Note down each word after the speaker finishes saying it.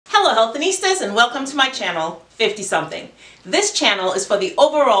Hello Healthinistas, and welcome to my channel 50 something. This channel is for the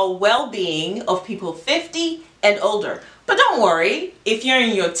overall well-being of people 50 and older. But don't worry, if you're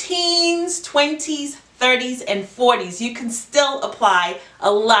in your teens, 20s, 30s, and 40s, you can still apply a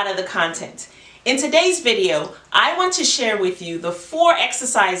lot of the content. In today's video, I want to share with you the 4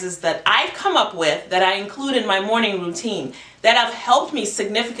 exercises that I've come up with that I include in my morning routine that have helped me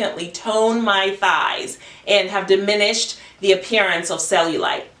significantly tone my thighs and have diminished the appearance of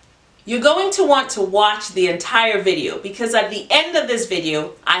cellulite. You're going to want to watch the entire video because at the end of this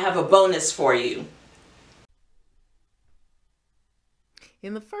video, I have a bonus for you.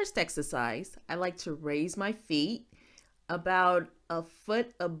 In the first exercise, I like to raise my feet about a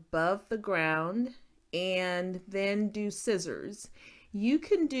foot above the ground and then do scissors. You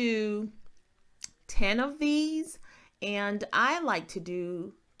can do 10 of these, and I like to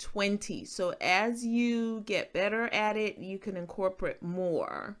do 20. So as you get better at it, you can incorporate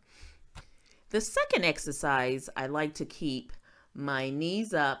more. The second exercise, I like to keep my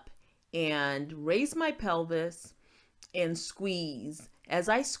knees up and raise my pelvis and squeeze. As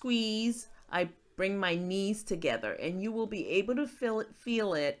I squeeze, I bring my knees together, and you will be able to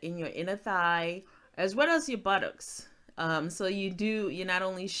feel it in your inner thigh as well as your buttocks. So you're not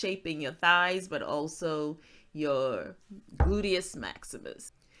only shaping your thighs, but also your gluteus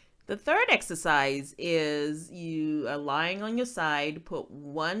maximus. The third exercise is you are lying on your side, put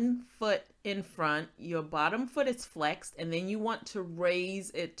one foot in front, your bottom foot is flexed, and then you want to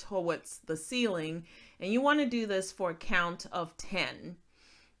raise it towards the ceiling, and you want to do this for a count of 10.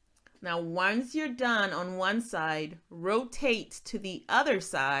 Now, once you're done on one side, rotate to the other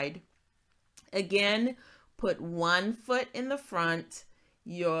side. Again, put one foot in the front,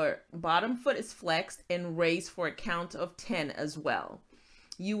 your bottom foot is flexed, and raise for a count of 10 as well.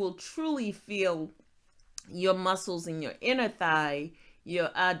 You will truly feel your muscles in your inner thigh, your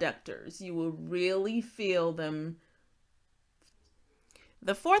adductors. You will really feel them.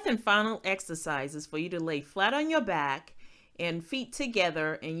 The fourth and final exercise is for you to lay flat on your back and feet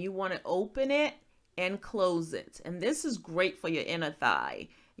together, and you want to open it and close it. And this is great for your inner thigh.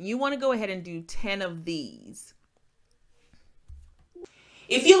 You want to go ahead and do 10 of these.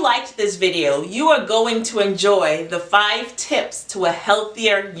 If you liked this video, you are going to enjoy the 5 tips to a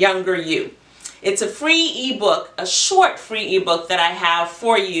healthier, younger you. It's a free ebook, a short free ebook that I have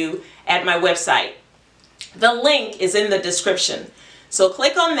for you at my website. The link is in the description. So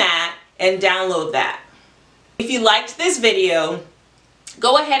click on that and download that. If you liked this video,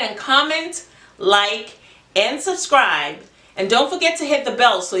 go ahead and comment, like, and subscribe. And don't forget to hit the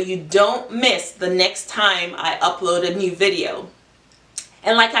bell so you don't miss the next time I upload a new video.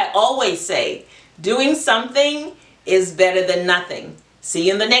 And like I always say, doing something is better than nothing. See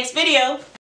you in the next video.